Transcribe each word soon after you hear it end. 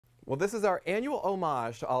Well, this is our annual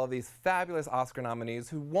homage to all of these fabulous Oscar nominees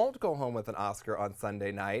who won't go home with an Oscar on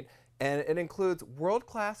Sunday night, and it includes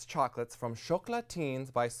world-class chocolates from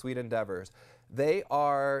Chocolatines by Sweet Endeavors. They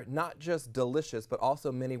are not just delicious, but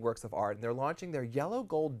also many works of art, and they're launching their Yellow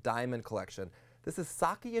Gold Diamond collection. This is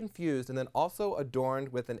sake infused and then also adorned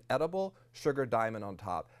with an edible sugar diamond on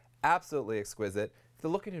top. Absolutely exquisite. If they're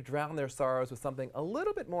looking to drown their sorrows with something a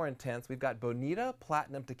little bit more intense, we've got Bonita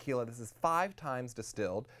Platinum Tequila. This is 5 times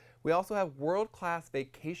distilled. We also have world-class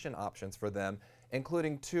vacation options for them,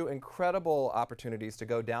 including 2 incredible opportunities to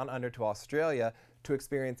go down under to Australia to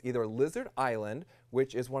experience either Lizard Island,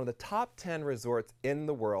 which is one of the top 10 resorts in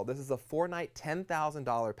the world. This is a 4-night,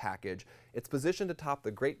 $10,000 package. It's positioned atop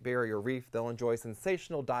the Great Barrier Reef. They'll enjoy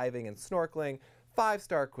sensational diving and snorkeling,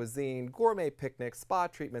 5-star cuisine, gourmet picnics, spa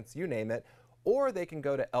treatments, you name it. Or they can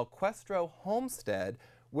go to El Questro Homestead,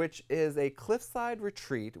 which is a cliffside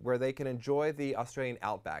retreat where they can enjoy the Australian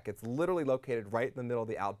outback. It's literally located right in the middle of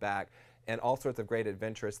the outback, and all sorts of great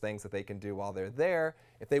adventurous things that they can do while they're there.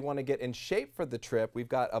 If they want to get in shape for the trip, we've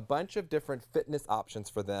got a bunch of different fitness options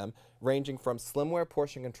for them, ranging from slimwear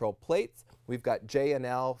portion control plates. We've got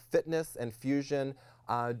J&L Fitness and Fusion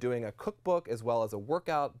doing a cookbook as well as a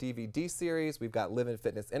workout DVD series. We've got Live in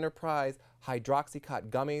Fitness Enterprise, Hydroxycut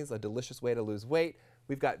gummies, a delicious way to lose weight.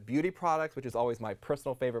 We've got beauty products, which is always my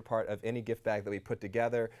personal favorite part of any gift bag that we put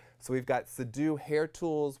together. So we've got Sidhu hair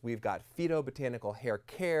tools, we've got Phyto Botanical hair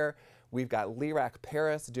care, we've got Lirac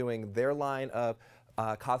Paris doing their line of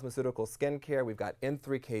cosmeceutical skincare, we've got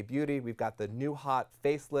N3K Beauty, we've got the new hot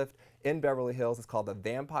facelift in Beverly Hills. It's called the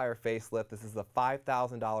Vampire Facelift. This is a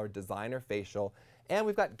 $5,000 designer facial. And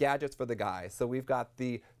we've got gadgets for the guys. So we've got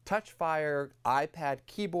the Touchfire iPad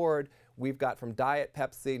keyboard. We've got from Diet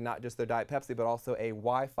Pepsi, not just their Diet Pepsi, but also a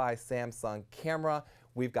Wi-Fi Samsung camera.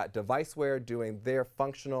 We've got Deviceware doing their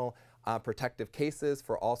functional protective cases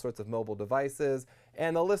for all sorts of mobile devices.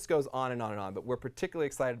 And the list goes on and on and on. But we're particularly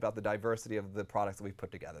excited about the diversity of the products that we've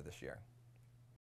put together this year.